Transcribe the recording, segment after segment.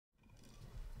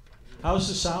How's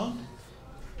the sound?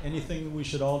 Anything we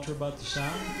should alter about the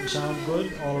sound? The sound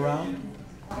good all around?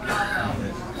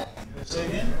 Say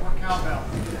again? More cowbell.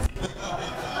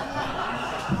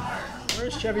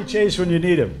 Where's Chevy Chase when you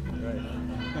need him? Right.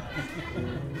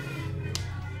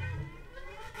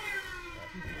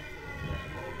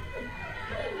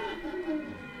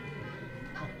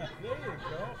 There you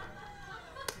go.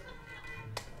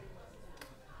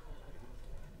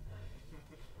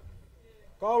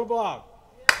 Call LeBlanc.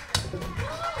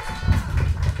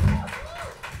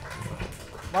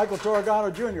 Michael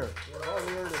Torregano Jr.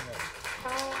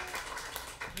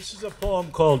 This is a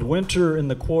poem called Winter in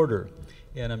the Quarter,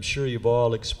 and I'm sure you've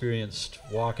all experienced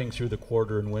walking through the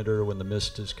quarter in winter when the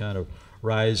mist is kind of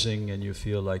rising and you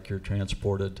feel like you're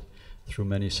transported through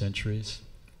many centuries.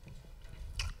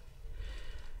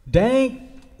 Dank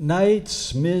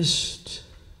night's mist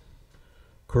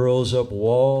curls up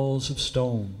walls of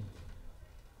stone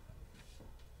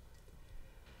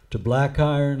to black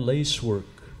iron lacework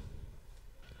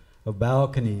of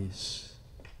balconies,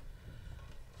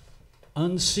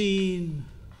 unseen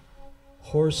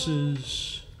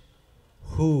horses'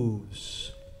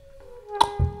 hooves.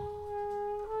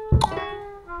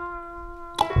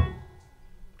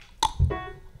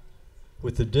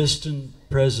 With the distant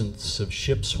presence of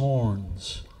ships'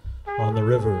 horns on the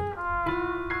river.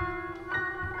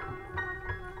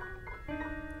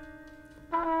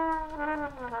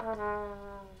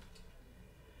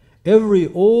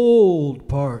 Every old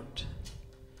part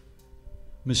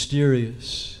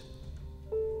mysterious.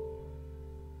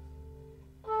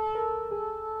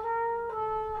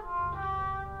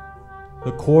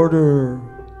 The quarter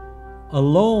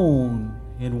alone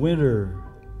in winter,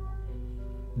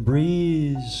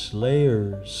 breeze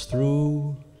layers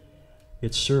through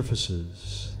its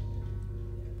surfaces.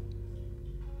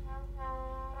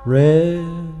 Red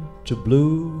to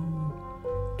blue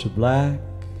to black.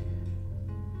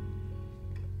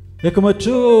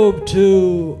 Ikamatub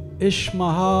to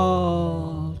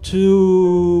Ishmahal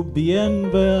to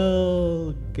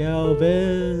Bienvel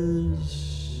Galvez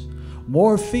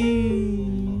Morphe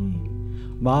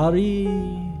Marie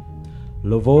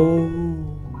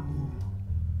Laveau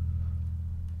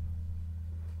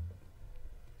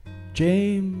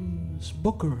James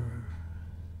Booker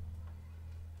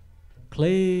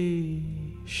Clay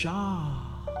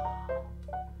Shaw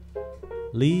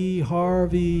Lee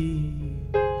Harvey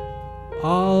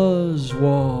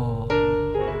Oswald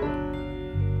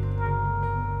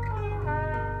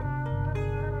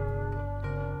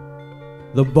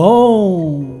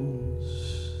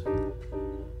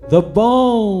the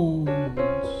bones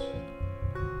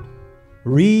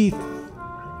wreath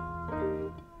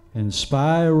and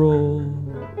spiral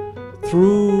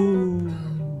through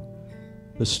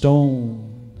the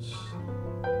stones,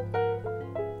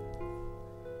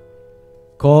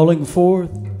 calling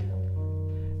forth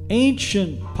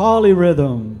ancient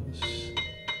polyrhythms,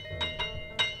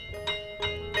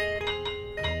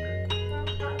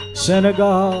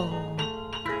 Senegal,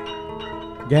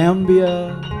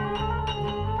 Gambia,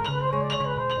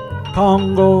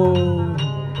 Congo,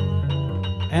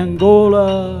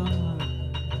 Angola,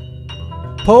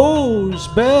 pose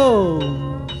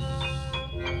bells,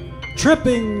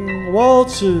 tripping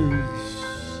waltzes,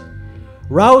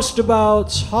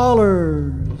 roustabouts,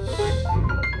 hollers,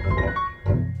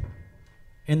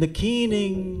 and the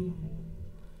keening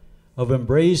of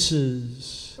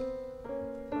embraces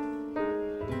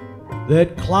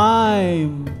that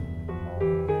climb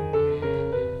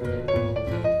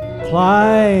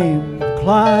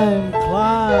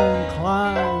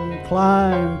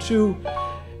to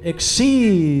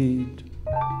exceed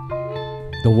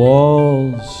the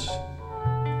walls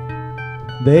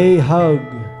they hug.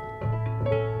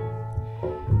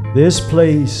 This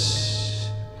place,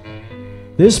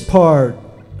 this part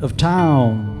of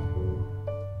town,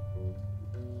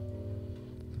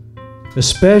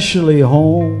 especially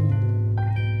home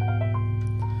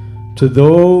to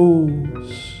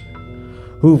those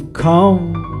who've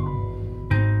come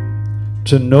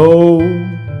to know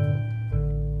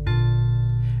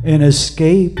and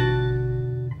escape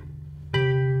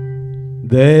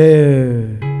their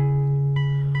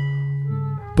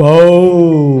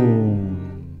bones,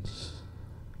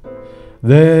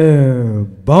 their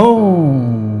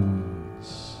bones,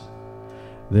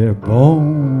 their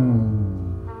bones.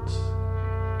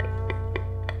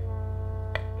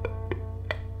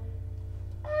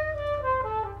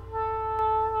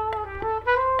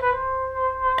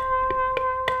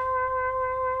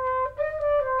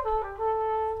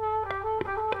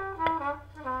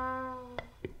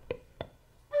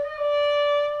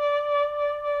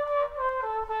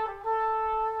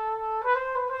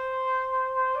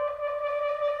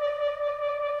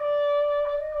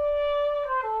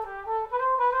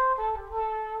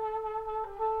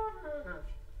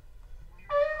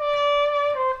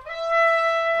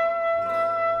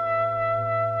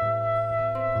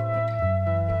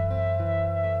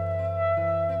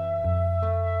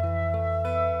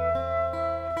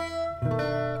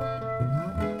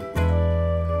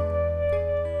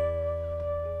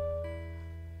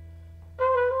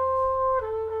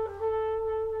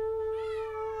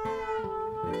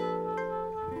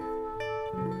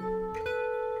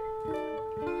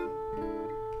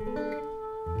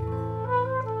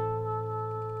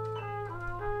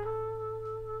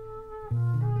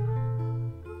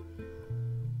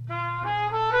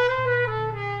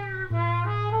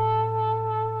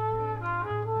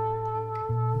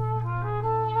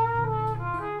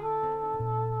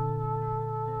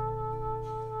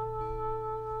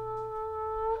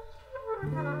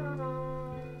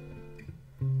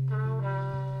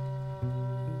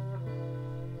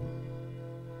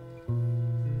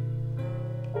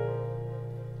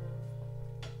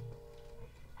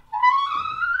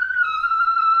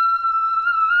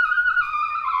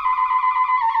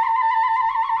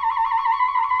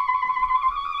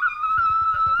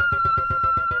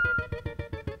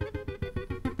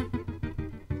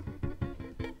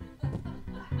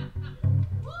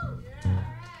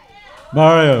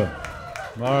 Mario.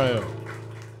 Mario.